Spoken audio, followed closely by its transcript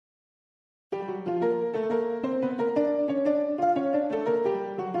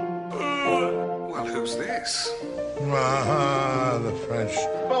Who's this? Ah, the French.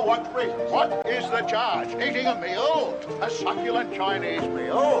 For what reason? What is the charge? Eating a meal? A succulent Chinese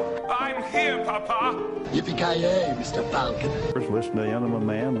meal? I'm here, Papa. Yippee-ki-yay, Mr. Falcon. First listen to Enema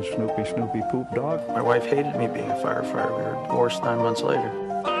Man, the Snoopy Poop Dog. My wife hated me being a firefighter. We were divorced 9 months later.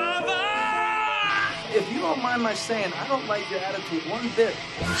 If you don't mind my saying, I don't like your attitude one bit.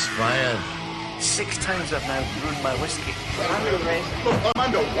 Inspired. 6 times I've now ruined my whiskey.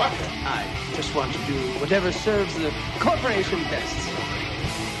 Under what? I just want to do whatever serves the corporation best.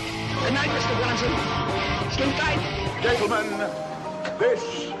 Good night, Mr. Bronson. Sleep tight. Gentlemen,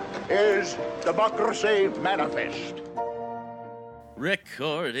 this is Democracy Manifest.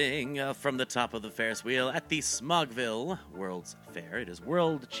 Recording from the top of the Ferris wheel at the Smogville World's Fair. It is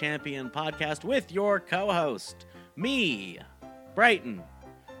World Champion Podcast with your co-host, me, Brighton.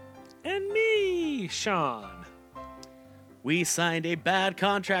 And me, Sean. We signed a bad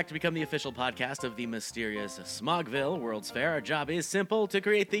contract to become the official podcast of the mysterious Smogville World's Fair. Our job is simple: to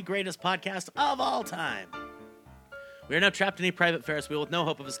create the greatest podcast of all time. We are now trapped in a private Ferris wheel with no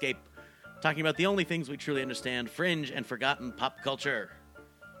hope of escape, talking about the only things we truly understand: fringe and forgotten pop culture,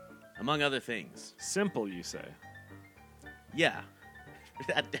 among other things. Simple, you say? Yeah.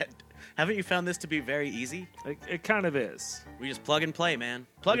 Haven't you found this to be very easy? It kind of is. We just plug and play, man.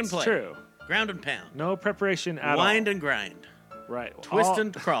 Plug and play. True. Ground and pound. No preparation at all. Wind and grind. Right. Twist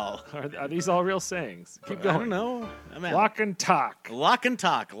and crawl. Are these all real sayings? Keep going. I don't know. I'm out. Lock and talk. Lock and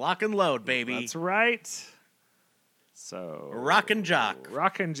talk. Lock and load, baby. That's right. So. Rock and jock.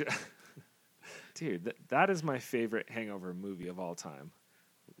 Dude, that is my favorite hangover movie of all time.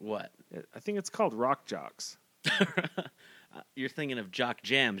 What? I think it's called Rock Jocks. You're thinking of Jock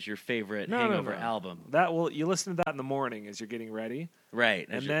Jams, your favorite hangover album. You listen to that in the morning as you're getting ready. Right.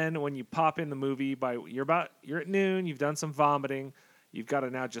 And then when you pop in the movie you're at noon, you've done some vomiting, you've got to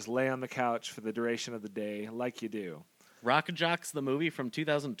now just lay on the couch for the duration of the day like you do. Rock and Jocks, the movie from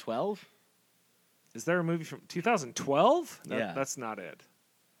 2012? Is there a movie from 2012? Yeah. That's not it.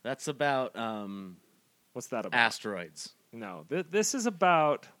 That's about what's that about? Asteroids. No, this is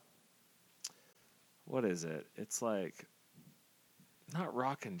about, what is it? It's like, not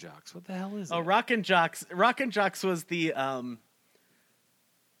Rockin' Jocks. What the hell is it? Oh, Rockin' Jocks. Rockin' Jocks was the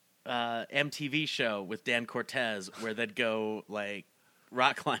MTV show with Dan Cortez where they'd go like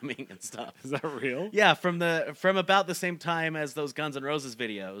rock climbing and stuff. Is that real? Yeah, from about the same time as those Guns N' Roses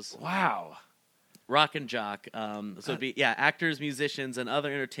videos. Wow. Rock and Jock. So it'd be actors, musicians, and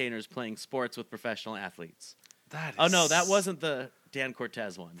other entertainers playing sports with professional athletes. Oh no, that wasn't the Dan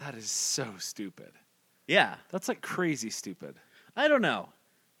Cortez one. That is so stupid. Yeah, that's like crazy stupid. I don't know.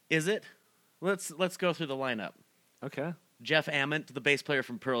 Is it? Let's go through the lineup. Okay. Jeff Ament, the bass player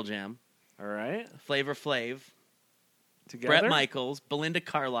from Pearl Jam. All right. Flavor Flav. Together. Bret Michaels, Belinda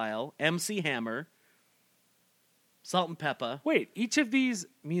Carlisle, MC Hammer, Salt and Peppa. Wait, each of these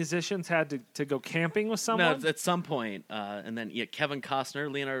musicians had to go camping with someone? No, at some point. And then Kevin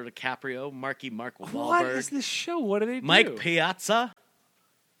Costner, Leonardo DiCaprio, Mark Wahlberg. What is this show? What do they do? Mike Piazza.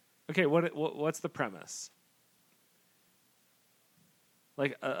 Okay, what's the premise?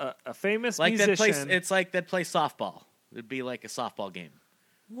 Like a famous musician. It's like they'd play softball. It'd be like a softball game.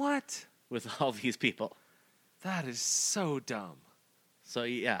 What? With all these people. That is so dumb. So,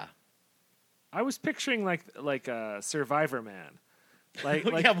 yeah. I was picturing like a Survivor Man. Like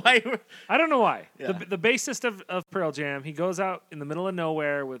why? I don't know why. Yeah. The bassist of Pearl Jam, he goes out in the middle of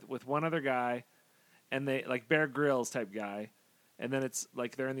nowhere with one other guy, and they like Bear Grylls type guy, and then it's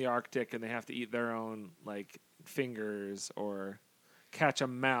like they're in the Arctic and they have to eat their own like fingers or catch a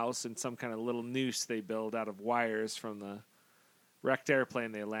mouse in some kind of little noose they build out of wires from the wrecked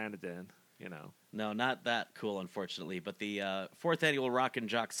airplane they landed in, you know. No, not that cool, unfortunately. But the fourth annual Rock and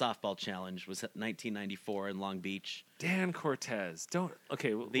Jock Softball Challenge was 1994 in Long Beach. Dan Cortez. The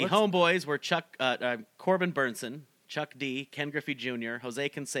homeboys were Corbin Burnson, Chuck D, Ken Griffey Jr., Jose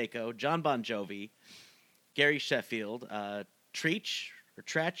Canseco, John Bon Jovi, Gary Sheffield,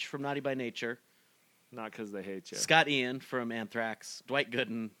 Treach from Naughty by Nature. Not because they hate you. Scott Ian from Anthrax, Dwight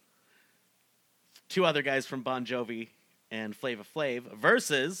Gooden, two other guys from Bon Jovi and Flava Flav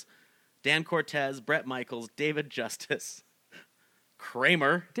versus Dan Cortez, Bret Michaels, David Justice,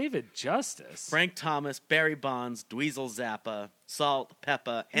 Kramer, David Justice, Frank Thomas, Barry Bonds, Dweezil Zappa, Salt,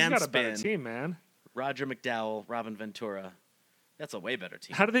 Peppa, and He's got Spin. a better team, man. Roger McDowell, Robin Ventura. That's a way better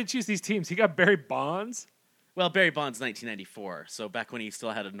team. How do they choose these teams? He got Barry Bonds? Well, Barry Bonds, 1994, so back when he still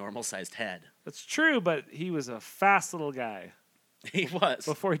had a normal-sized head. That's true, but he was a fast little guy. He was.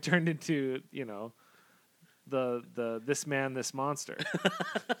 Before he turned into, the This Man, This Monster.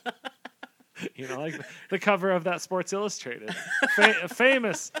 Like the cover of that Sports Illustrated. A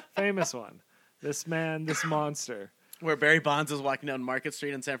famous one. This man, this monster. Where Barry Bonds is walking down Market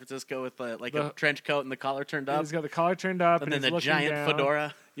Street in San Francisco with a trench coat and the collar turned up. He's got the collar turned up. And then he's the looking giant down.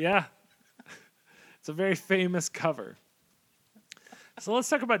 fedora. Yeah. It's a very famous cover. So let's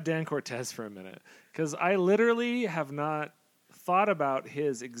talk about Dan Cortese for a minute. Because I literally have not thought about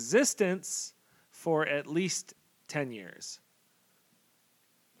his existence for at least 10 years.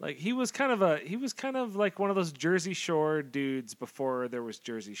 Like he was kind of like one of those Jersey Shore dudes before there was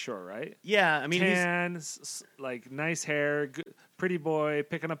Jersey Shore, right? Yeah, I mean, tan, like nice hair, pretty boy,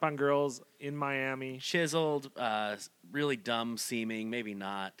 picking up on girls in Miami. Chiseled, really dumb seeming, maybe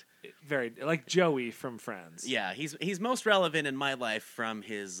not. Very like Joey from Friends. Yeah, he's most relevant in my life from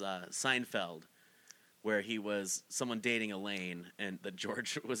his Seinfeld, where he was someone dating Elaine and that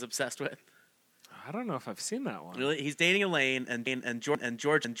George was obsessed with. I don't know if I've seen that one. Really, he's dating Elaine and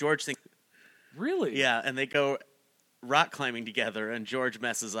George thinks. Really? Yeah, and they go rock climbing together, and George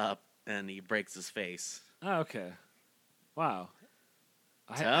messes up and he breaks his face. Oh, okay. Wow.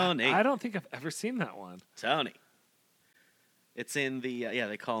 Tony. I don't think I've ever seen that one. Tony. It's in the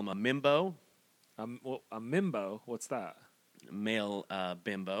they call him a mimbo. A mimbo. What's that? Male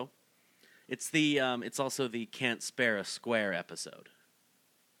bimbo. It's also the Can't Spare a Square episode.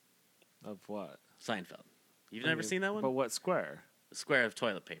 Of what? Seinfeld. You've never seen that one? But what square? The square of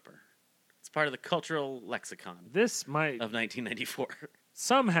toilet paper. It's part of the cultural lexicon This might of 1994.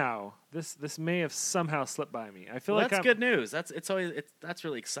 somehow this may have somehow slipped by me. I feel Well, like that's good news. That's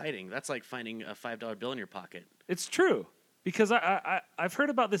really exciting. That's like finding a $5 bill in your pocket. It's true because I've heard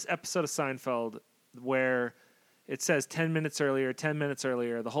about this episode of Seinfeld where it says 10 minutes earlier.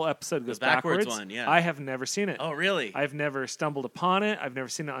 The whole episode goes backwards backwards. one, yeah. I have never seen it. Oh, really? I've never stumbled upon it. I've never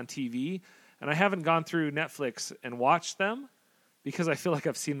seen it on TV. And I haven't gone through Netflix and watched them because I feel like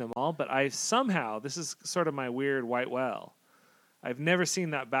I've seen them all. But this is sort of my weird white well. I've never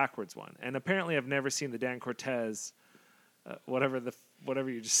seen that backwards one. And apparently I've never seen the Dan Cortese, whatever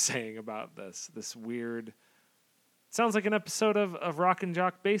you're just saying about this weird. It sounds like an episode of Rock and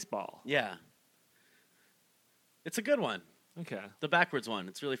Jock Baseball. Yeah. It's a good one. Okay. The backwards one.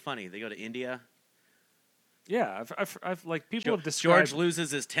 It's really funny. They go to India. Yeah, I've like people have described. George loses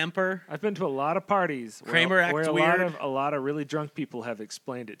his temper. I've been to a lot of parties Kramer acts where weird. a lot of really drunk people have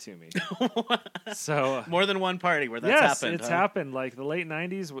explained it to me. So More than one party where that's happened. It's happened. Like the late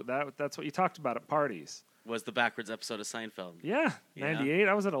 '90s. That's what you talked about at parties. Was the backwards episode of Seinfeld. Yeah, '98.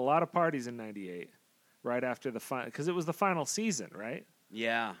 I was at a lot of parties in '98, right after the final, because it was the final season, right?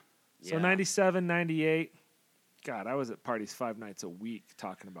 Yeah. So '97, '98. God, I was at parties 5 nights a week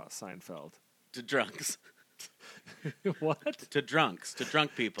talking about Seinfeld. To drunks. What? To drunk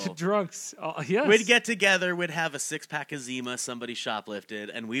people. To drunks. Yes. We'd get together, we'd have a 6-pack of Zima somebody shoplifted,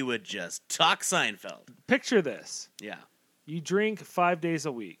 and we would just talk Seinfeld. Picture this. Yeah. You drink 5 days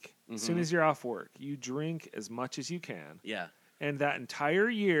a week. As soon as you're off work, you drink as much as you can. Yeah. And that entire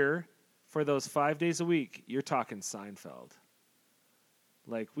year, for those 5 days a week, you're talking Seinfeld.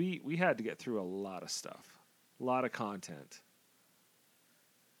 Like, we had to get through a lot of stuff. A lot of content.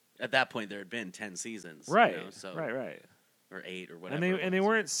 At that point, there had been 10 seasons. Right, so, right. Or 8 or whatever. And they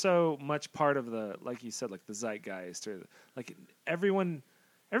weren't so much part of the, like you said, like the zeitgeist. Or like everyone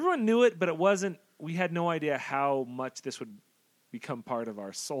knew it, but it wasn't, we had no idea how much this would become part of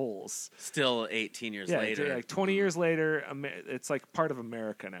our souls. Still 18 years later. Like 20 years later, it's like part of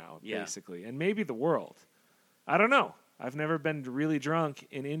America now, basically. And maybe the world. I don't know. I've never been really drunk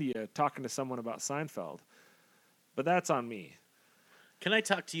in India talking to someone about Seinfeld. But that's on me. Can I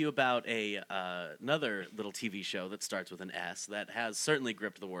talk to you about another little TV show that starts with an S that has certainly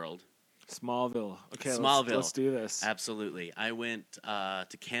gripped the world? Smallville. Okay, Smallville. Let's do this. Absolutely. I went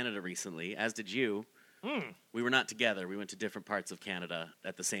to Canada recently, as did you. We were not together. We went to different parts of Canada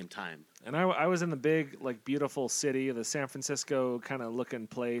at the same time. And I was in the big, like, beautiful city, the San Francisco kind of looking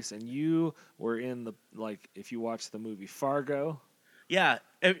place, and you were in the, like, if you watched the movie Fargo. Yeah,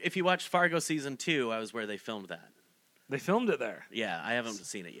 if you watched Fargo Season 2, I was where they filmed that. They filmed it there. Yeah, I haven't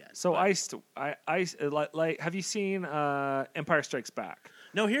seen it yet. So have you seen Empire Strikes Back?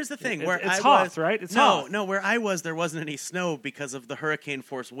 No, here's the thing. It's Hoth, right? It's Hoth. No, where I was, there wasn't any snow because of the hurricane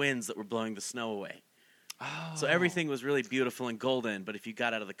force winds that were blowing the snow away. Oh. So everything was really beautiful and golden, but if you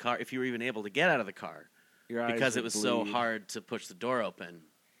got out of the car, if you were even able to get out of the car, because it was so hard to push the door open.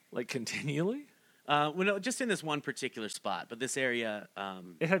 Like continually? Well, no, just in this one particular spot, but this area...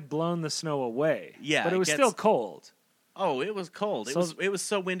 it had blown the snow away. Yeah. But it was still cold. Oh, it was cold. It was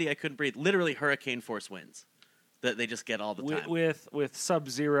so windy I couldn't breathe. Literally hurricane force winds that they just get all the time. With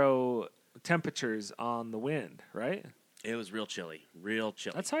sub-zero temperatures on the wind, right? It was real chilly. Real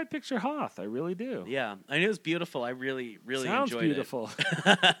chilly. That's how I picture Hoth. I really do. Yeah. I mean, it was beautiful. I really, really Sounds enjoyed beautiful.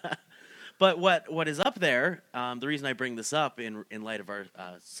 it. But what is up there? The reason I bring this up in light of our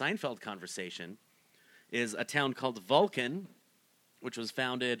Seinfeld conversation is a town called Vulcan, which was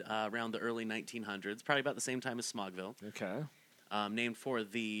founded around the early 1900s, probably about the same time as Smogville. Okay. Named for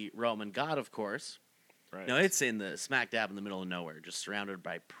the Roman god, of course. Right. No, it's in the smack dab in the middle of nowhere, just surrounded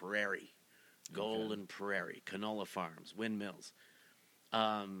by prairie, golden prairie, canola farms, windmills.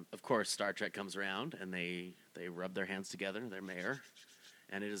 Of course, Star Trek comes around, and they rub their hands together, their mayor,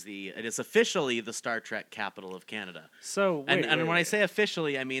 and it is officially the Star Trek capital of Canada. So, And when I say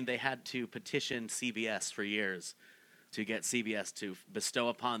officially, I mean they had to petition CBS for years to get CBS to bestow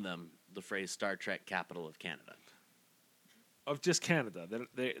upon them the phrase Star Trek capital of Canada. of just Canada,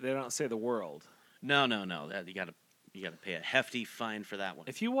 they don't say the world. No. You got to pay a hefty fine for that one.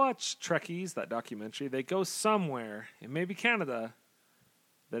 If you watch Trekkies, that documentary, they go somewhere, it may be Canada,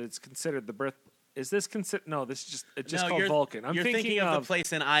 that it's considered the birth. Is this considered? No, this is just called Vulcan. You're thinking of the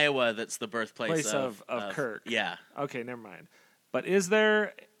place in Iowa that's the birthplace of Kirk. Yeah. Okay, never mind. But is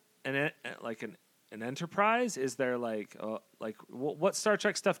there an Enterprise? Is there what Star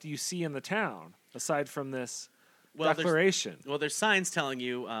Trek stuff do you see in the town aside from this declaration? There's signs telling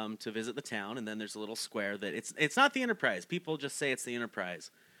you to visit the town, and then there's a little square that it's not the Enterprise. People just say it's the Enterprise,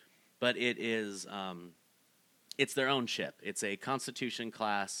 but it is. It's their own ship. It's a Constitution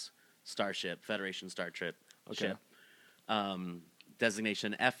class starship, Federation starship ship.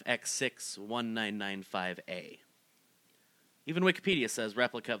 Designation FX61995A. Even Wikipedia says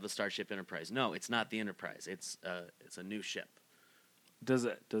replica of the Starship Enterprise. No, it's not the Enterprise. It's a new ship. Does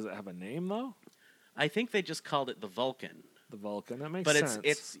it have a name though? I think they just called it the Vulcan. The Vulcan. That makes but sense.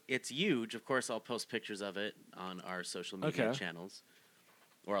 But it's huge. Of course, I'll post pictures of it on our social media channels.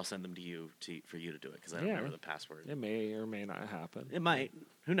 Or I'll send them to you for you to do it because I don't remember the password. It may or may not happen. It might.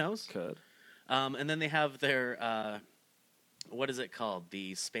 Who knows? Could. And then they have their what is it called?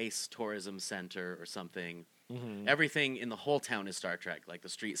 The Space Tourism Center or something. Mm-hmm. Everything in the whole town is Star Trek. Like the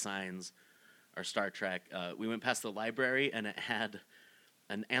street signs are Star Trek. We went past the library and it had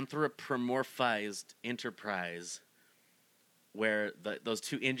an anthropomorphized Enterprise where those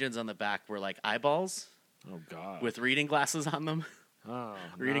two engines on the back were like eyeballs. Oh God! With reading glasses on them. Oh,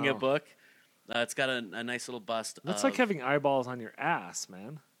 reading a book. It's got a nice little bust. That's like having eyeballs on your ass,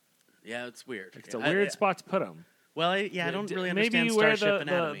 man. Yeah, it's weird. It's a weird spot to put them. Well, I don't really understand maybe where starship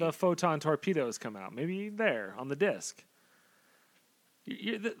anatomy. the photon torpedoes come out. Maybe there on the disc.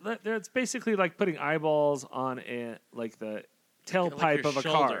 It's basically like putting eyeballs on the tailpipe of a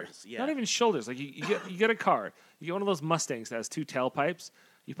car. Yeah. Not even shoulders. Like you get a car. You get one of those Mustangs that has two tailpipes.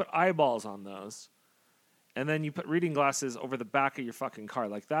 You put eyeballs on those. And then you put reading glasses over the back of your fucking car.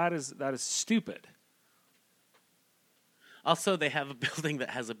 Like that is stupid. Also, they have a building that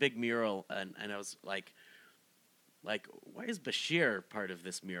has a big mural, and I was like, why is Bashir part of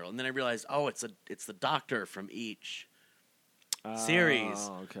this mural? And then I realized, it's the doctor from each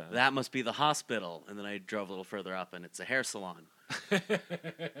series. Okay. That must be the hospital. And then I drove a little further up, and it's a hair salon.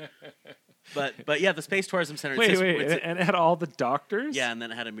 But yeah, the Space Tourism Center. Wait, and it had all the doctors? Yeah, and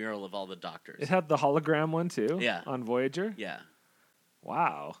then it had a mural of all the doctors. It had the hologram one too? Yeah. On Voyager? Yeah.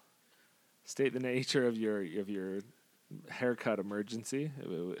 Wow. State the nature of your haircut emergency. It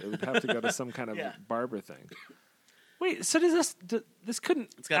would have to go to some kind of barber thing. Wait, so does this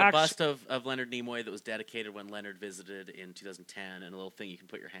couldn't... It's got a bust of Leonard Nimoy that was dedicated when Leonard visited in 2010, and a little thing you can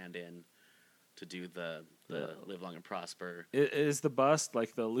put your hand in to do the Live Long and Prosper. Is the bust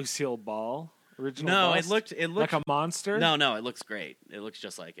like the Lucille Ball original bust? No, it looked... Like a monster? No, it looks great. It looks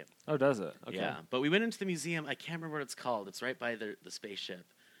just like it. Oh, does it? Okay. Yeah, but we went into the museum. I can't remember what it's called. It's right by the spaceship.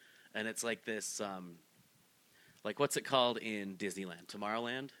 And it's like this... like, what's it called in Disneyland?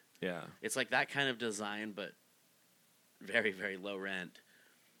 Tomorrowland? Yeah. It's like that kind of design, but very, very low rent.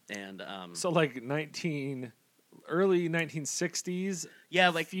 And so like early 1960s. Yeah,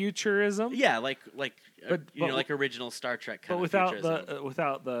 like futurism. Yeah, like original Star Trek kind of futurism. But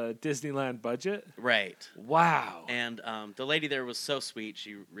without the Disneyland budget. Right. Wow. And the lady there was so sweet.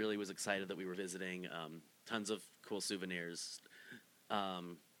 She really was excited that we were visiting. Tons of cool souvenirs.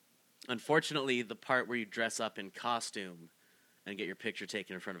 Unfortunately, the part where you dress up in costume and get your picture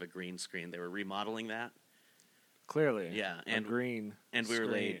taken in front of a green screen, they were remodeling that. Clearly, yeah, and green, and we were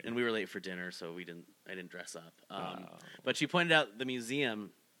late, and we were late for dinner, so I didn't dress up. But she pointed out the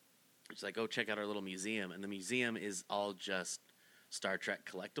museum. She's like, "Oh, check out our little museum," and the museum is all just Star Trek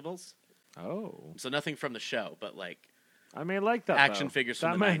collectibles. Oh, so nothing from the show, but like I may like that action figures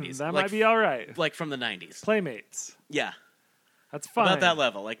from the 90s. That might be all right. Like from the 90s, Playmates. Yeah, that's fine. About that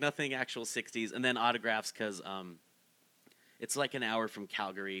level, like nothing actual 60s, and then autographs because it's like an hour from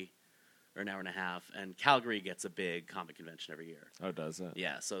Calgary. or an hour and a half. And Calgary gets a big comic convention every year. Oh, does it?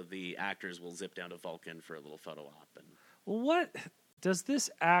 Yeah, so the actors will zip down to Vulcan for a little photo op. And Well, what does this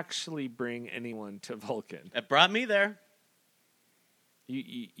actually bring anyone to Vulcan? it brought me there.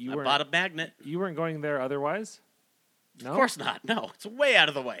 You I weren't, bought a magnet. You weren't going there otherwise? No? Of course not. No, it's way out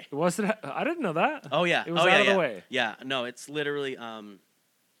of the way. Was it? I didn't know that. Oh yeah, It was oh, yeah, out of yeah. the way. Yeah, no, it's literally.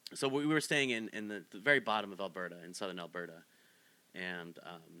 So we were staying in the very bottom of Alberta, in southern Alberta, and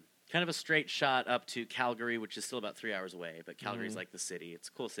kind of a straight shot up to Calgary, which is still about 3 hours away. But Calgary's like the city. It's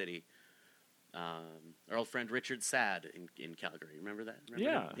a cool city. Our old friend Richard Sad in Calgary. Remember that?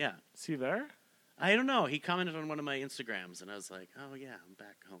 Remember him? Yeah. Is he there? I don't know. He commented on one of my Instagrams, and I was like, oh yeah, I'm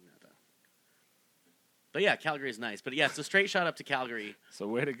back home now though. But yeah, Calgary's nice. But yeah, it's a straight shot up to Calgary. So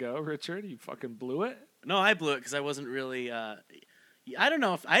way to go, Richard. You fucking blew it. No, I blew it because I wasn't really. I don't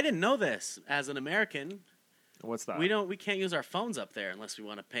know if I didn't know this as an American. What's that? We can't use our phones up there unless we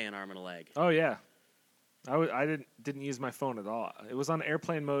want to pay an arm and a leg. Oh yeah. I didn't use my phone at all. It was on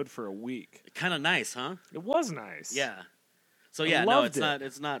airplane mode for a week. Kind of nice, huh? It was nice. Yeah. So I yeah, no, loved it's it. not.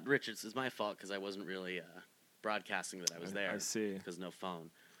 It's not Richard's. It's my fault because I wasn't really broadcasting that I was there. I see. Because no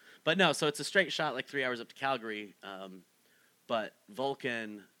phone. But no, so it's a straight shot, like 3 hours up to Calgary. But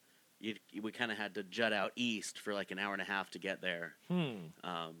Vulcan, we kind of had to jut out east for like an hour and a half to get there.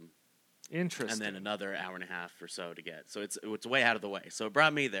 Interesting. And then another hour and a half or so to get. So it's way out of the way. So it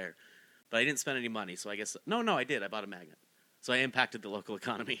brought me there, but I didn't spend any money. So I guess no, I did. I bought a magnet. So I impacted the local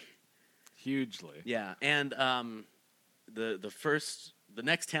economy. Hugely. Yeah, and the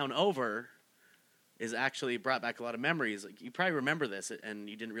next town over is actually brought back a lot of memories. Like, you probably remember this, and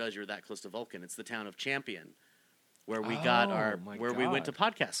you didn't realize you were that close to Vulcan. It's the town of Champion, where we we went to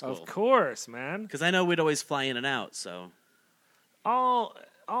podcast school. Of course, man. Because I know we'd always fly in and out. So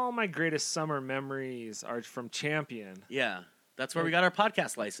All my greatest summer memories are from Champion. yeah, that's where we got our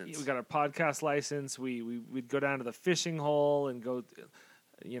podcast license. We got our podcast license. We'd go down to the fishing hole and go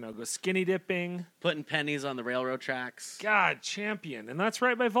skinny dipping. Putting pennies on the railroad tracks. God, Champion, and that's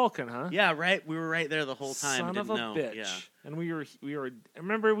right by Vulcan, huh? Yeah, right. We were right there the whole time. Son Didn't of a know. bitch. Yeah. And we were. I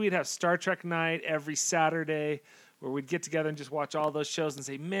remember we'd have Star Trek night every Saturday, where we'd get together and just watch all those shows and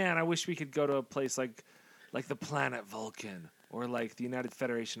say, "Man, I wish we could go to a place like the planet Vulcan." Or like the United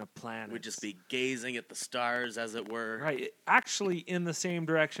Federation of Planets. We'd just be gazing at the stars, as it were. Right, actually in the same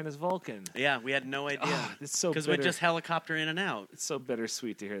direction as Vulcan. Yeah, we had no idea. Oh, it's so because bitter. we just helicopter in and out. It's so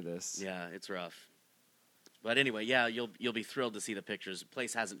bittersweet to hear this. Yeah, it's rough. But anyway, yeah, you'll be thrilled to see the pictures. The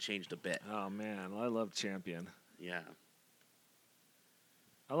place hasn't changed a bit. Oh man, I love Champion. Yeah.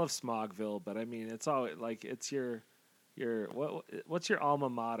 I love Smogville, but I mean, it's all like it's your what's your alma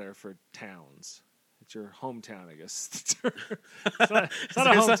mater for towns? It's your hometown, I guess. It's not a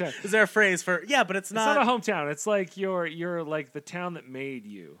hometown. Is there a phrase for? Yeah, but it's not. It's not a hometown. It's like you're like the town that made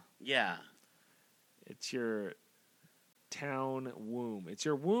you. Yeah. It's your town womb. It's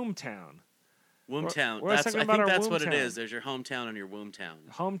your womb town. Womb town. We're I talking think about our that's womb what town. it is. There's your hometown and your womb town.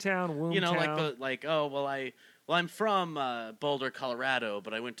 Hometown, womb town. I'm from Boulder, Colorado,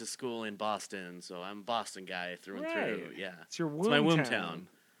 but I went to school in Boston, so I'm a Boston guy through and through. Yeah. It's your womb It's my womb town. town.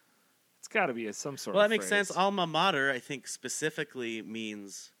 It's got to be some sort Well, of that makes phrase. sense. Alma mater, I think, specifically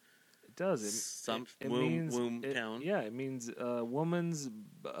means It does. It means, womb town. Yeah, it means woman's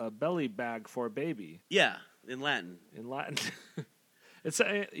belly bag for a baby Yeah, in Latin. in Latin. It's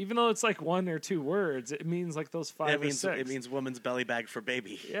even though it's like one or two words, it means like those five or six. It means woman's belly bag for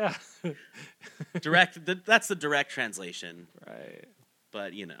baby. Yeah. That's the direct translation. Right.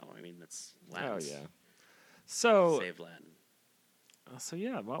 But I mean, that's Latin. Oh yeah. So Save Latin.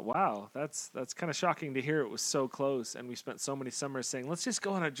 yeah, wow, that's kind of shocking to hear. It was so close, and we spent so many summers saying, "Let's just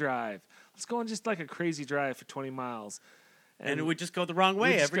go on a drive. Let's go on just like a crazy drive for 20 miles." And we just go the wrong we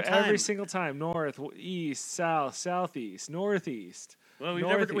way just every go time. every single time. North, east, south, southeast, northeast. Well, we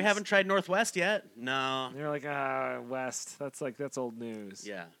northeast. haven't tried Northwest yet. No. And you're like, west. That's old news.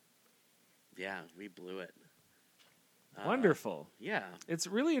 Yeah. Yeah, we blew it. Wonderful. Yeah. It's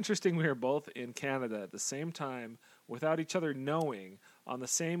really interesting we were both in Canada at the same time without each other knowing on the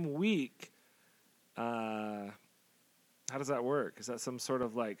same week. How does that work? Is that some sort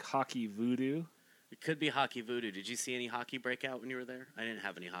of like hockey voodoo? It could be hockey voodoo. Did you see any hockey breakout when you were there? I didn't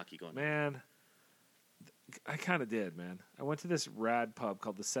have any hockey going on. Man, I kind of did, man. I went to this rad pub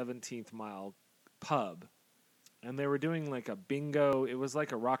called the 17th Mile Pub, and they were doing like a bingo. It was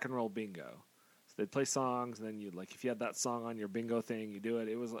like a rock and roll bingo. So they'd play songs, and then you'd like, if you had that song on your bingo thing, you do it.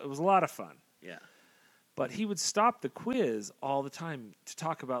 It was a lot of fun. Yeah. But he would stop the quiz all the time to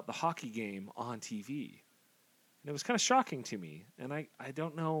talk about the hockey game on TV. And it was kind of shocking to me, and I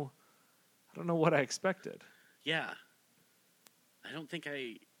don't know what I expected. Yeah. I don't think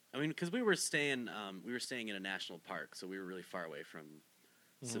I I mean, because we were staying in a national park, so we were really far away from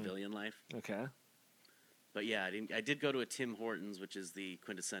civilian life. Okay. But yeah, I did go to a Tim Hortons, which is the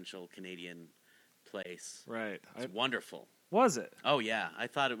quintessential Canadian place. Right. It's wonderful. Was it? Oh yeah, I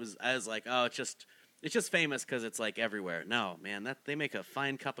was like, oh, it's just famous because it's like everywhere. No, man, they make a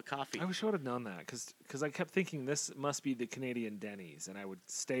fine cup of coffee. I wish I would have known that because I kept thinking this must be the Canadian Denny's, and I would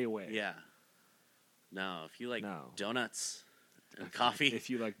stay away. Yeah. No, if you like donuts and coffee. If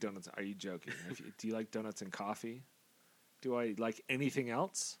you like donuts, are you joking? Do you like donuts and coffee? Do I like anything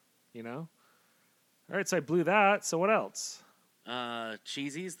else? You know? All right, so I blew that. So what else?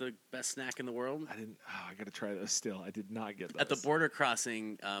 Cheesy's the best snack in the world. I got to try those still. I did not get those. At the border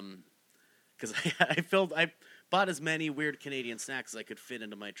crossing, because I bought as many weird Canadian snacks as I could fit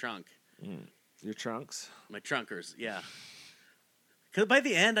into my trunk. Your trunks? My trunkers, yeah. Because by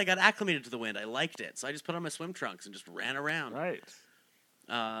the end, I got acclimated to the wind. I liked it. So I just put on my swim trunks and just ran around. Right.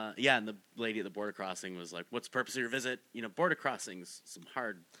 Yeah, and the lady at the border crossing was like, what's the purpose of your visit? You know, border crossings, some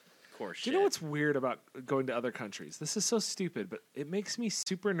hardcore shit. Do you know what's weird about going to other countries? This is so stupid, but it makes me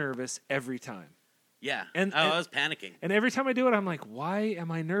super nervous every time. Yeah. And I was panicking. And every time I do it, I'm like, why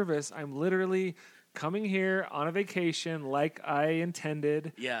am I nervous? I'm literally coming here on a vacation like I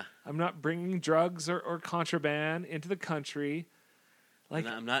intended. Yeah. I'm not bringing drugs or contraband into the country. Like,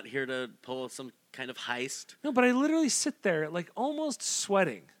 I'm not here to pull some kind of heist. No, but I literally sit there like almost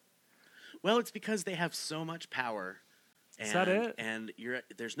sweating. Well, it's because they have so much power. Is that it? And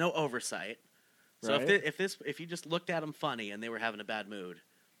there's no oversight. So Right. if you just looked at them funny and they were having a bad mood,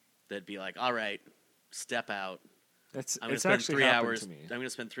 they'd be like, "All right, step out. It's I'm going to it's spend actually 3 happened hours. to me. I'm going to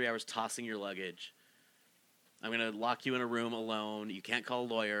spend 3 hours tossing your luggage. I'm going to lock you in a room alone. You can't call a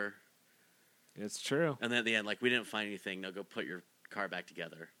lawyer." It's true. And then at the end, like, we didn't find anything. Now go put your car back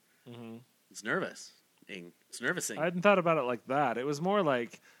together. Mm-hmm. It's nervous. It's nervousing. I hadn't thought about it like that. It was more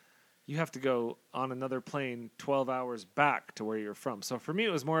like you have to go on another plane 12 hours back to where you're from. So for me, it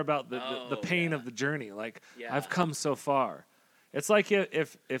was more about the pain of the journey. Like, Yeah. I've come so far. It's like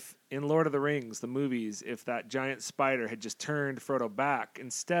if in Lord of the Rings, the movies, if that giant spider had just turned Frodo back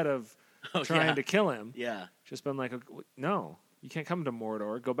instead of trying to kill him, Yeah. just been like, no, you can't come to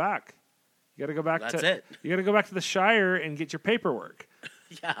Mordor. Go back. You got to go back That's to it. You got to go back to the Shire and get your paperwork.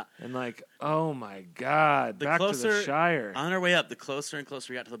 Yeah. And like, oh my God, The back to the closer- Shire. On our way up, the closer and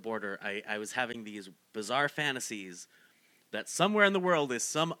closer we got to the border, I was having these bizarre fantasies that somewhere in the world is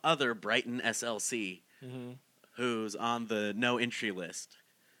some other Brighton SLC who's on the no entry list.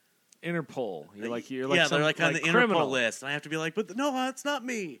 Interpol. You're like yeah, some, they're like on the criminal. Interpol list, and I have to be like, but no, it's not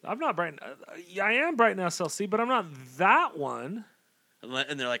me. I'm not Brighton. I am Brighton SLC, but I'm not that one.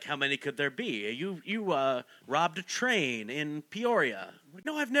 And they're like, how many could there be? You robbed a train in Peoria. I'm like,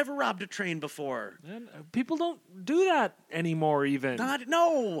 no, I've never robbed a train before. Man, people don't do that anymore. Even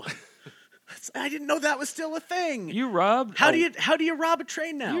No. I didn't know that was still a thing. you robbed. How do you rob a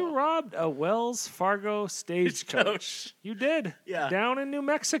train now? You robbed a Wells Fargo stagecoach. You did. Yeah. Down in New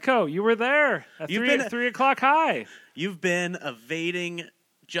Mexico. You were there at You've been 3 o'clock high. You've been evading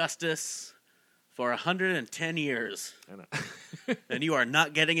justice for 110 years, I know. and you are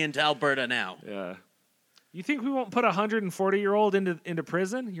not getting into Alberta now. Yeah. You think we won't put a 140-year-old into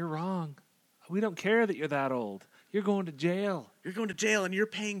prison? You're wrong. We don't care that you're that old. You're going to jail. You're going to jail, and you're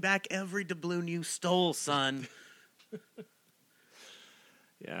paying back every doubloon you stole, son.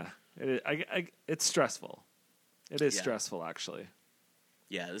 Yeah. It's stressful. It is Yeah. stressful, actually.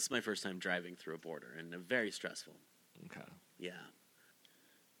 Yeah, this is my first time driving through a border, and very stressful. Okay. Yeah.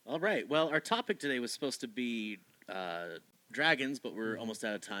 All right. Well, our topic today was supposed to be dragons, but we're almost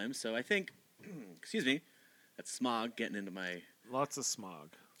out of time. So I think, excuse me, that's smog getting into my... Lots of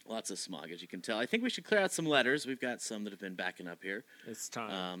smog. Lots of smog, as you can tell. I think we should clear out some letters. We've got some that have been backing up here. It's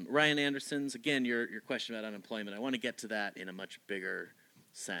time. Ryan Anderson's, again, your question about unemployment. I want to get to that in a much bigger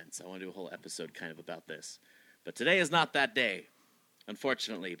sense. I want to do a whole episode kind of about this. But today is not that day,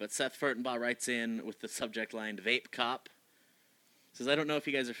 unfortunately. But Seth Furtenbaugh writes in with the subject line, Vape Cop. Says, I don't know if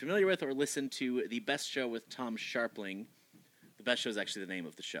you guys are familiar with or listen to The Best Show with Tom Sharpling. The Best Show is actually the name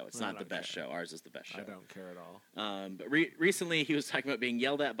of the show. It's not The Best Show. Ours is The Best Show. I don't care at all. But recently he was talking about being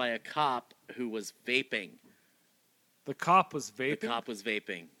yelled at by a cop who was vaping. The cop was vaping? The cop was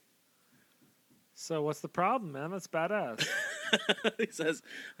vaping. So what's the problem, man? That's badass. He says,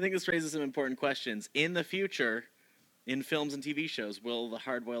 I think this raises some important questions. In the future, in films and TV shows, will the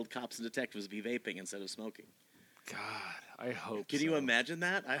hard-boiled cops and detectives be vaping instead of smoking? God, I hope Can so. you imagine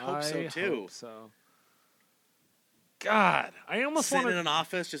that? I hope so, too. I hope so. God, I almost Sitting want in an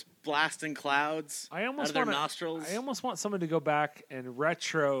office, just blasting clouds out of their nostrils. I almost want someone to go back and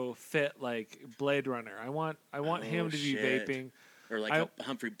retrofit like Blade Runner. I want him to be shit. vaping. or like a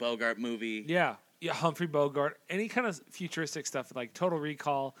Humphrey Bogart movie. Yeah, Humphrey Bogart, any kind of futuristic stuff like Total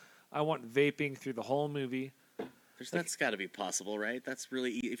Recall. I want vaping through the whole movie. That's got to be possible, right? That's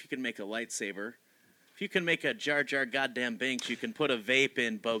really if you can make a lightsaber. If you can make a Jar Jar goddamn Binks, you can put a vape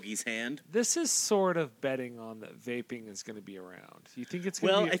in Bogey's hand. This is sort of betting on that vaping is going to be around. You think it's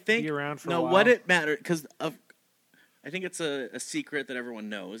going to be around for a while? No, what it matters, because I think it's a secret that everyone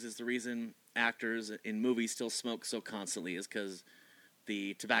knows, is the reason actors in movies still smoke so constantly is because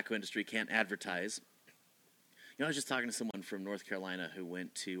the tobacco industry can't advertise. I was just talking to someone from North Carolina who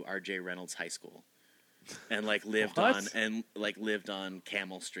went to R.J. Reynolds High School and lived on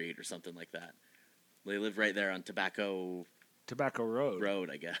Camel Street or something like that. They live right there on Tobacco Road,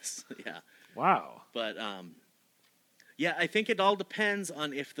 I guess. Yeah. Wow. But I think it all depends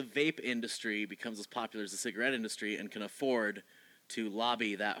on if the vape industry becomes as popular as the cigarette industry and can afford to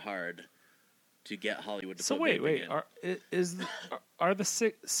lobby that hard to get Hollywood to put vaping in. Are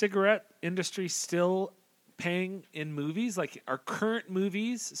the cigarette industry still paying in movies? Like, are current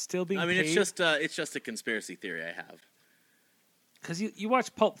movies still being paid? It's just a conspiracy theory I have. Because you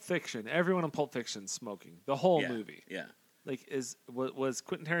watch Pulp Fiction, everyone in Pulp Fiction smoking the whole movie. Yeah. Like, was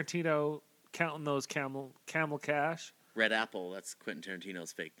Quentin Tarantino counting those Camel Cash? Red Apple, that's Quentin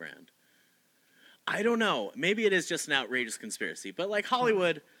Tarantino's fake brand. I don't know. Maybe it is just an outrageous conspiracy. But like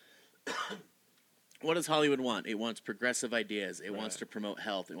Hollywood, what does Hollywood want? It wants progressive ideas. It wants to promote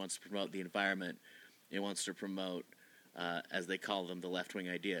health. It wants to promote the environment. It wants to promote, as they call them, the left-wing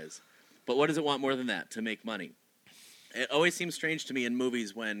ideas. But what does it want more than that? To make money. It always seems strange to me in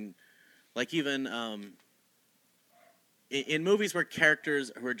movies when, like even in movies where characters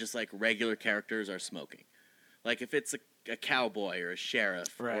who are just like regular characters are smoking. Like if it's a cowboy or a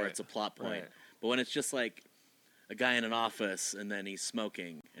sheriff or it's a plot point. Right. But when it's just like a guy in an office and then he's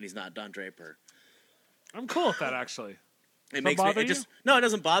smoking and he's not Don Draper. I'm cool with that, actually. It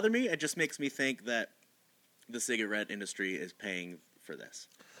doesn't bother me. It just makes me think that the cigarette industry is paying for this.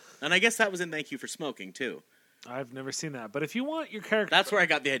 And I guess that was in Thank You for Smoking, too. I've never seen that. But if you want your character... That's where I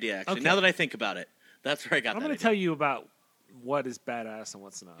got the idea, actually. Okay. Now that I think about it, that's where I got I'm going to tell you about what is badass and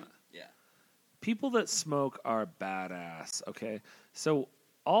what's not. Yeah. People that smoke are badass, okay? So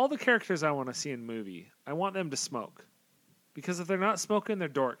all the characters I want to see in movie, I want them to smoke. Because if they're not smoking, they're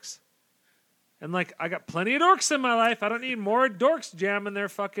dorks. And, like, I got plenty of dorks in my life. I don't need more dorks jamming their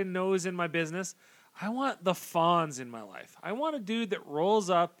fucking nose in my business. I want the Fonz in my life. I want a dude that rolls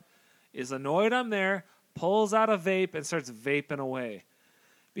up, is annoyed I'm there, pulls out a vape, and starts vaping away.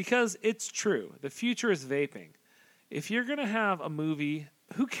 Because it's true. The future is vaping. If you're going to have a movie,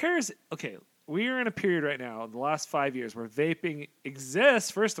 who cares? Okay, we are in a period right now, the last 5 years, where vaping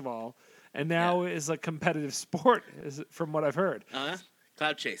exists, first of all, and now is a competitive sport, from what I've heard.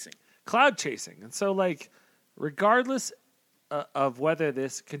 Cloud chasing. And so, like, regardless of whether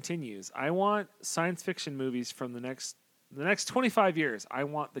this continues, I want science fiction movies from the next 25 years. I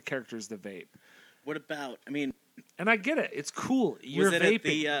want the characters to vape. What about, and I get it. It's cool. You're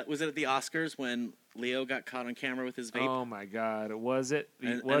vaping. Was it at the Oscars when Leo got caught on camera with his vape? Oh, my God. Was it?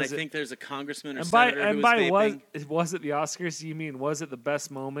 And I think there's a congressman or senator who was vaping. Was it the Oscars? You mean, was it the best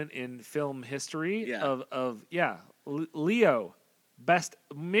moment in film history? Yeah. Leo,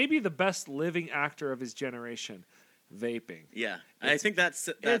 maybe the best living actor of his generation, vaping. Yeah. I think that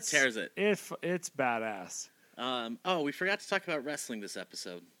tears it. It's badass. We forgot to talk about wrestling this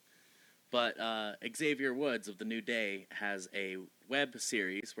episode. But Xavier Woods of The New Day has a web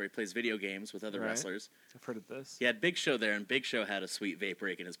series where he plays video games with other wrestlers. I've heard of this. He had Big Show there, and Big Show had a sweet vape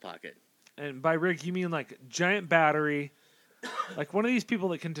rig in his pocket. And by rig, you mean like giant battery, like one of these people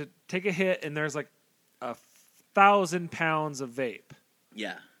that can take a hit and there's like 1,000 pounds of vape.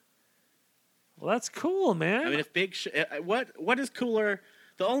 Yeah. Well, that's cool, man. If Big Show, what is cooler?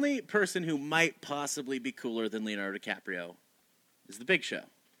 The only person who might possibly be cooler than Leonardo DiCaprio is the Big Show.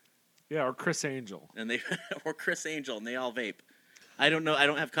 Yeah, or Chris Angel. Or Chris Angel, and they all vape. I don't know. I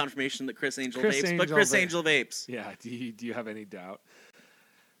don't have confirmation that Chris Angel vapes, but Chris Angel vapes. Yeah, do you have any doubt?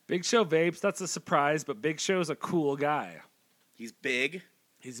 Big Show vapes, that's a surprise, but Big Show's a cool guy. He's big.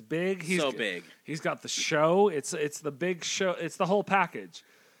 He's big. So big. He's got the show. It's the big show. It's the whole package.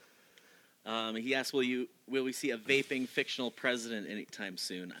 He asked, will we see a vaping fictional president anytime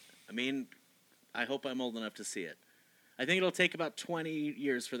soon? I hope I'm old enough to see it. I think it'll take about 20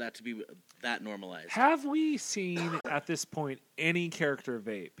 years for that to be that normalized. Have we seen, at this point, any character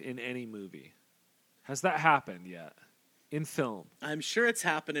vape in any movie? Has that happened yet? In film? I'm sure it's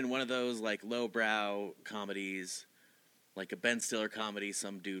happened in one of those, like, lowbrow comedies, like a Ben Stiller comedy,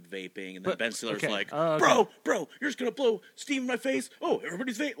 some dude vaping, and then Ben Stiller's like, bro, you're just going to blow steam in my face? Oh,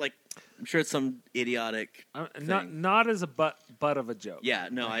 everybody's vape. Like, I'm sure it's some idiotic thing. Not as a butt of a joke. Yeah,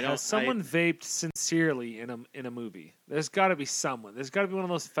 no, I don't. Has someone vaped sincerely in a movie? There's got to be someone. There's got to be one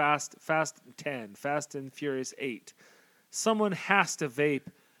of those Fast 10, Fast and Furious 8. Someone has to vape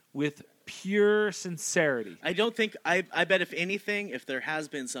with pure sincerity. I don't think. I bet if anything, if there has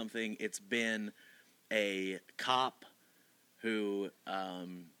been something, it's been a cop who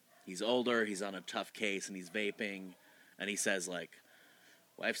he's older, he's on a tough case, and he's vaping, and he says like,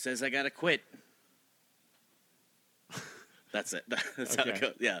 "Wife says I gotta quit." That's it. That's how it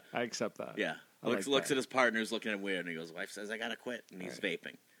goes. Yeah, I accept that. Yeah, looks at his partner's looking at him weird, and he goes, "Wife says I gotta quit," and he's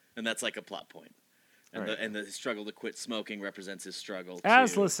vaping, and that's like a plot point. And the struggle to quit smoking represents his struggle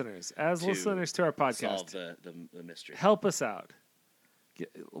as listeners to our podcast. Solve the mystery. Help us out.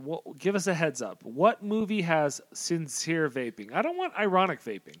 Give us a heads up. What movie has sincere vaping? I don't want ironic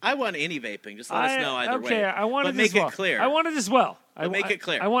vaping. I want any vaping. Just let us know either way. Okay, I want but it make as well. it clear. I want it as well. Make it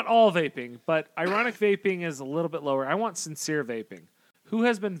clear. I want all vaping, but ironic vaping is a little bit lower. I want sincere vaping. Who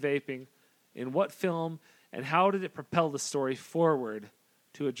has been vaping? In what film? And how did it propel the story forward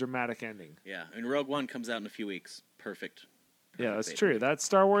to a dramatic ending? Yeah, and Rogue One comes out in a few weeks. Perfect. Yeah, that's true. That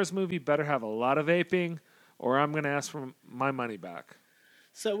Star Wars movie better have a lot of vaping, or I'm going to ask for my money back.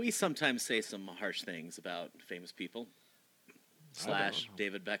 So we sometimes say some harsh things about famous people. /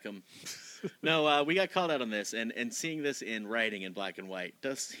 David Beckham. No, we got called out on this, and seeing this in writing in black and white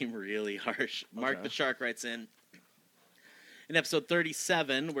does seem really harsh. Mark the Shark writes in episode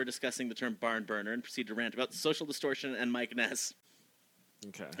 37, we're discussing the term barn burner and proceed to rant about social distortion and Mike Ness.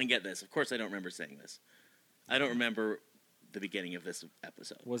 Okay. And get this. Of course, I don't remember saying this. I don't remember the beginning of this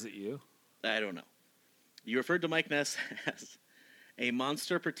episode. Was it you? I don't know. You referred to Mike Ness as a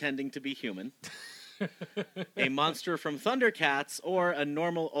monster pretending to be human, a monster from Thundercats, or a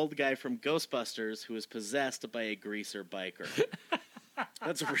normal old guy from Ghostbusters who is possessed by a greaser biker.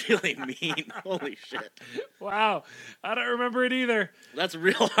 That's really mean. Holy shit. Wow. I don't remember it either. That's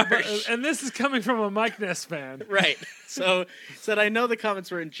real harsh. And this is coming from a Mike Ness fan. Right. So said, I know the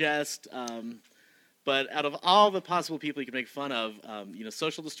comments were in jest, but out of all the possible people you could make fun of,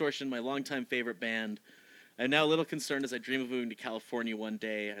 Social Distortion, my longtime favorite band, I'm now a little concerned as I dream of moving to California one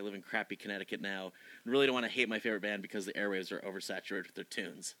day. I live in crappy Connecticut now, and really don't want to hate my favorite band because the airwaves are oversaturated with their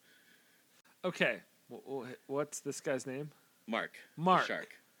tunes. Okay. What's this guy's name? Mark. The Shark.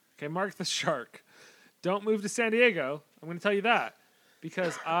 Okay, Mark the Shark. Don't move to San Diego. I'm going to tell you that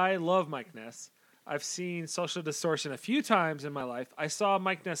because I love Mike Ness. I've seen Social Distortion a few times in my life. I saw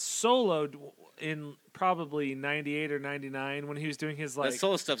Mike Ness soloed in probably 98 or 99 when he was doing his that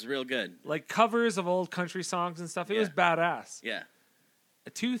solo stuff's real good. Like covers of old country songs and stuff. It was badass. Yeah.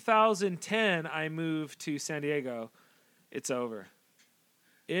 2010, I moved to San Diego. It's over.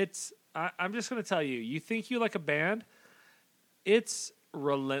 I'm just going to tell you. You think you like a band? It's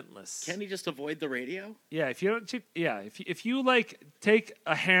relentless. Can he just avoid the radio? Yeah, if you don't. Yeah, if you like take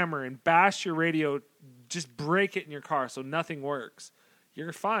a hammer and bash your radio, just break it in your car so nothing works,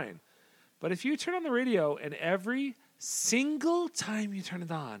 you're fine. But if you turn on the radio and every single time you turn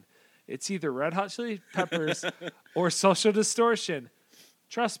it on, it's either Red Hot Chili Peppers or Social Distortion.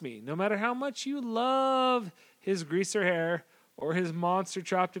 Trust me, no matter how much you love his greaser hair or his monster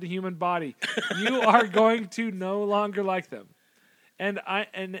trapped in a human body, you are going to no longer like them. And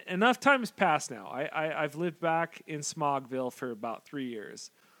enough time has passed now. I've lived back in Smogville for about 3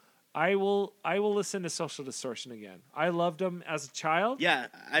 years. I will listen to Social Distortion again. I loved them as a child. Yeah,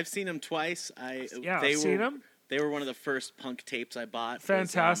 I've seen them twice. I've seen them. They were one of the first punk tapes I bought.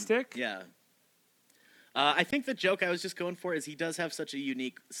 Fantastic. Yeah. I think the joke I was just going for is he does have such a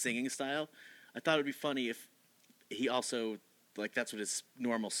unique singing style. I thought it would be funny if he also, that's what his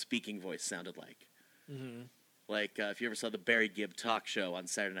normal speaking voice sounded like. Mm-hmm. Like, if you ever saw the Barry Gibb talk show on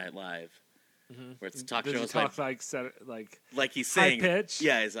Saturday Night Live, where it's talk show. Does he talk like he's saying, high pitch?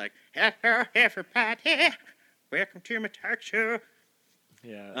 Yeah, he's like, hello, everybody, welcome to my talk show.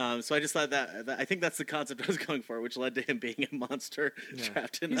 Yeah. So I just thought that I think that's the concept I was going for, which led to him being a monster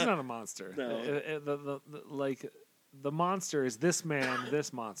trapped in. He's not a monster. No. The monster is this man,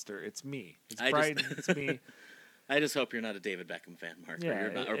 this monster. It's me. It's Brighton. It's me. I just hope you're not a David Beckham fan, Mark.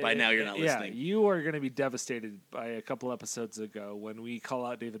 Or by now you're not listening. Yeah, you are going to be devastated by a couple episodes ago when we call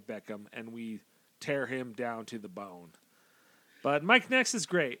out David Beckham and we tear him down to the bone. But Mike Ness is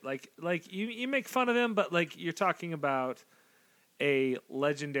great. Like you make fun of him, but you're talking about a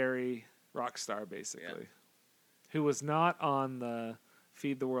legendary rock star, basically, who was not on the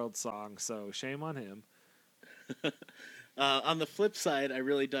Feed the World song. So shame on him. On the flip side, I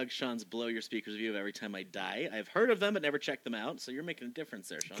really dug Sean's Blow Your Speakers review of Every Time I Die. I've heard of them but never checked them out, so you're making a difference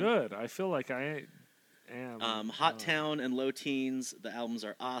there, Sean. Good. I feel like I am. Hot Town and Low Teens, the albums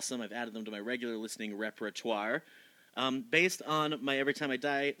are awesome. I've added them to my regular listening repertoire. Based on my Every Time I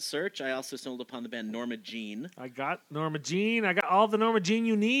Die search, I also stumbled upon the band Norma Jean. I got Norma Jean. I got all the Norma Jean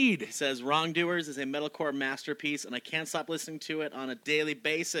you need. It says, Wrongdoers is a metalcore masterpiece, and I can't stop listening to it on a daily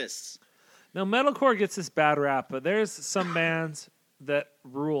basis. Now, metalcore gets this bad rap, but there's some bands that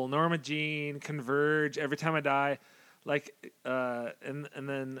rule. Norma Jean, Converge, Every Time I Die, and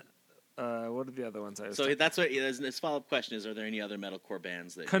then what are the other ones? That's what his follow-up question is: are there any other metalcore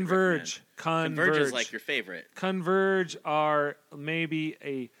bands that Converge? Converge is like your favorite. Converge are maybe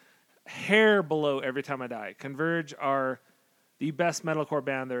a hair below Every Time I Die. Converge are the best metalcore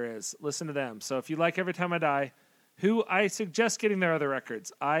band there is. Listen to them. So if you like Every Time I Die, who I suggest getting their other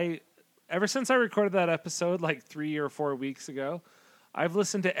records. Ever since I recorded that episode 3 or 4 weeks ago, I've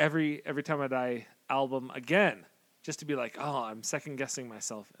listened to every Time I Die album again, just to be like, oh, I'm second guessing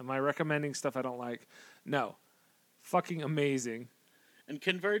myself. Am I recommending stuff I don't like? No. Fucking amazing. And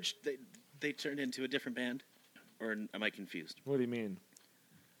Converge, they turned into a different band? Or am I confused? What do you mean?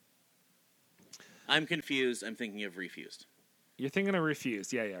 I'm confused. I'm thinking of Refused. You're thinking of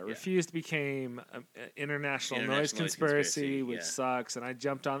Refused. Yeah. Refused became International Noise Conspiracy, which sucks. And I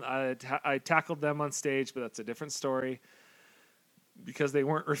jumped on, I tackled them on stage, but that's a different story because they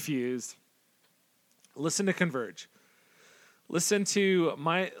weren't Refused. Listen to Converge. Listen to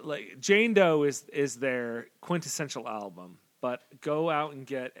Jane Doe is their quintessential album, but go out and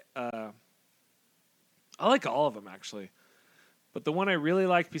get. I like all of them actually, but the one I really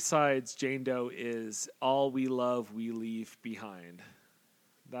like besides Jane Doe is All We Love We Leave Behind.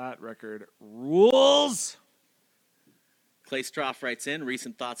 That record rules. Clay Stroff writes in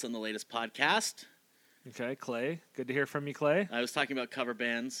recent thoughts on the latest podcast. Okay, Clay. Good to hear from you, Clay. I was talking about cover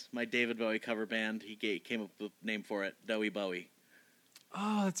bands. My David Bowie cover band, he came up with a name for it, Dowie Bowie.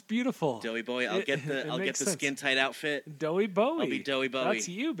 Oh, that's beautiful. Dowie Bowie. I'll get the skin tight outfit. Dowie Bowie. I'll be Dowie Bowie. That's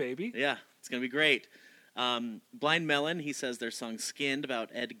you, baby. Yeah, it's gonna be great. Blind Melon, he says their song "Skinned"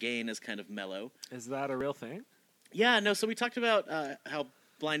 about Ed Gein is kind of mellow. Is that a real thing? Yeah, no. So we talked about how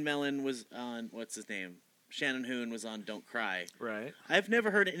Blind Melon was on what's his name. Shannon Hoon was on Don't Cry. Right. I've never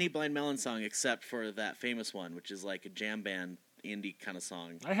heard any Blind Melon song except for that famous one, which is like a jam band indie kind of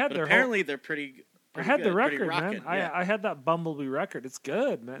song. Apparently they're pretty I had good, the record, rockin', man. yeah. I had that Bumblebee record. It's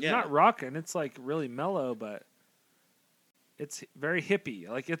good, man. Yeah. Not rockin'. It's really mellow, but it's very hippie.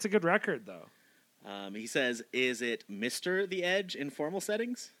 It's a good record, though. He says, is it Mr. The Edge in formal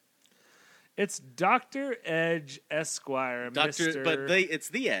settings? It's Dr. Edge Esquire. Mr. But it's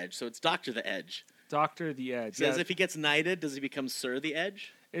The Edge, so it's Dr. The Edge. Dr. The Edge. Says if he gets knighted, does he become Sir The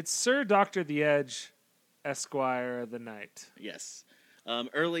Edge? It's Sir Dr. The Edge Esquire the Knight. Yes.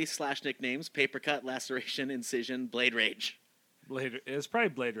 Early / nicknames: Papercut, Laceration, Incision, Blade Rage. It's probably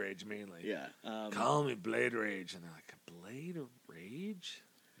Blade Rage mainly. Yeah. Call me Blade Rage. And they're like, Blade Rage?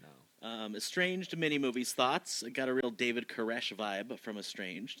 No. Estranged mini movies thoughts. Got a real David Koresh vibe from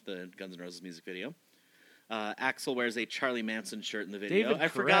Estranged, the Guns N' Roses music video. Axl wears a Charlie Manson shirt in the video. David I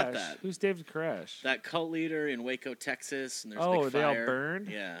Koresh. forgot that. Who's David Koresh? That cult leader in Waco, Texas. And there's Oh, a big they all fire. burned?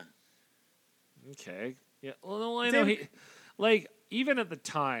 Yeah. Okay. Yeah. Well, I know even at the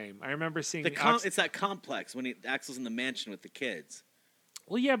time, I remember seeing it's that complex when Axl's in the mansion with the kids.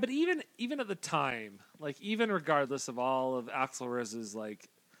 Well, yeah, but even at the time, even regardless of all of Axl Rose's I'm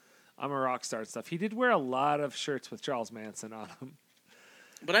a rock star stuff, he did wear a lot of shirts with Charles Manson on them.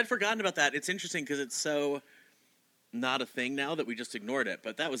 But I'd forgotten about that. It's interesting because it's so not a thing now that we just ignored it.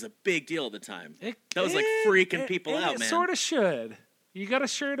 But that was a big deal at the time. That was freaking people out, man. It sort of should. You got a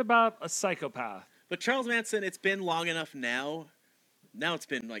shirt about a psychopath. But Charles Manson, it's been long enough now. Now it's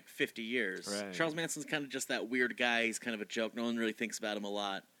been 50 years. Right. Charles Manson's kind of just that weird guy. He's kind of a joke. No one really thinks about him a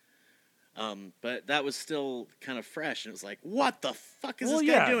lot. But that was still kind of fresh. And it was like, what the fuck is this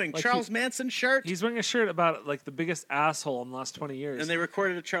guy doing? Charles Manson shirt? He's wearing a shirt about the biggest asshole in the last 20 years. And they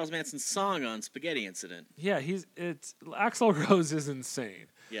recorded a Charles Manson song on Spaghetti Incident. Yeah, Axl Rose is insane.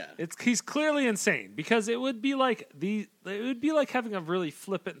 Yeah. He's clearly insane because it would be like having a really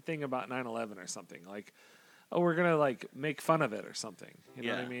flippant thing about 9/11 or something. We're gonna make fun of it or something. You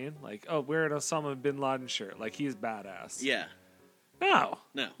know what I mean? Wear an Osama bin Laden shirt. He's badass. Yeah. No.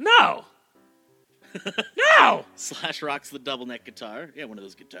 No. Slash rocks the double neck guitar. Yeah, one of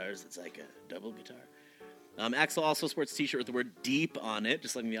those guitars. It's like a double guitar. Axl also sports a t-shirt with the word deep on it,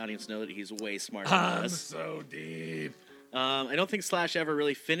 just letting the audience know that he's way smarter than us. I'm so deep. I don't think Slash ever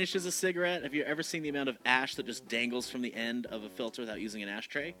really finishes a cigarette. Have you ever seen the amount of ash that just dangles from the end of a filter without using an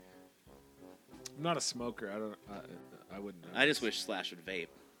ashtray? I'm not a smoker. I wouldn't know. I just wish Slash would vape.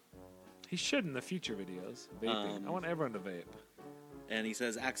 He should in the future videos. Vaping. I want everyone to vape. And he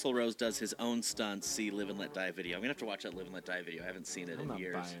says Axl Rose does his own stunts. See Live and Let Die video. I'm gonna have to watch that Live and Let Die video. I haven't seen it I'm in not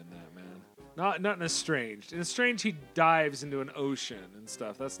years. buying that, man. Not in Estranged. In Estranged, he dives into an ocean and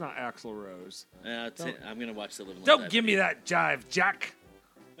stuff. That's not Axl Rose. I'm gonna watch the Live and Let Die. Don't give me that jive, Jack.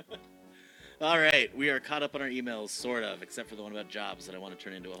 All right, we are caught up on our emails, sort of, except for the one about jobs that I want to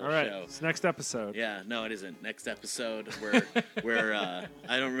turn into a whole All right, show. it's next episode. Yeah, no, it isn't. Next episode, we're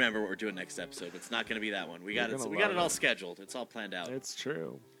I don't remember what we're doing next episode, but it's not going to be that one. We got it. We got it all scheduled. It's all planned out. It's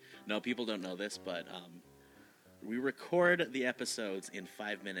true. No, people don't know this, but we record the episodes in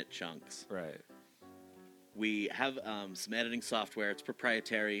 5-minute chunks. Right. We have some editing software. It's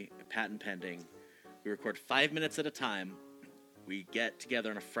proprietary, patent pending. We record 5 minutes at a time. We get together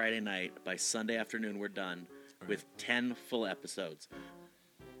on a Friday night. By Sunday afternoon, we're done with 10 full episodes.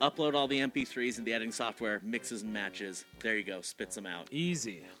 Upload all the MP3s in the editing software, mixes and matches. There you go, spits them out.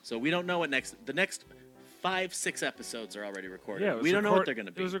 Easy. So we don't know what the next 5-6 episodes are already recorded. Yeah, we don't know what they're going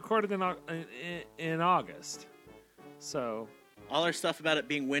to be. It was recorded in August. So all our stuff about it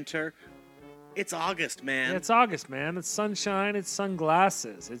being winter, it's August, man. yeah, it's August, man. It's sunshine. It's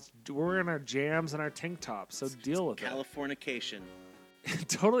sunglasses. We're in our jams and our tank tops. So deal with Californication. it.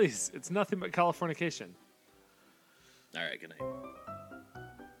 Totally, it's nothing but Californication. All right, good night.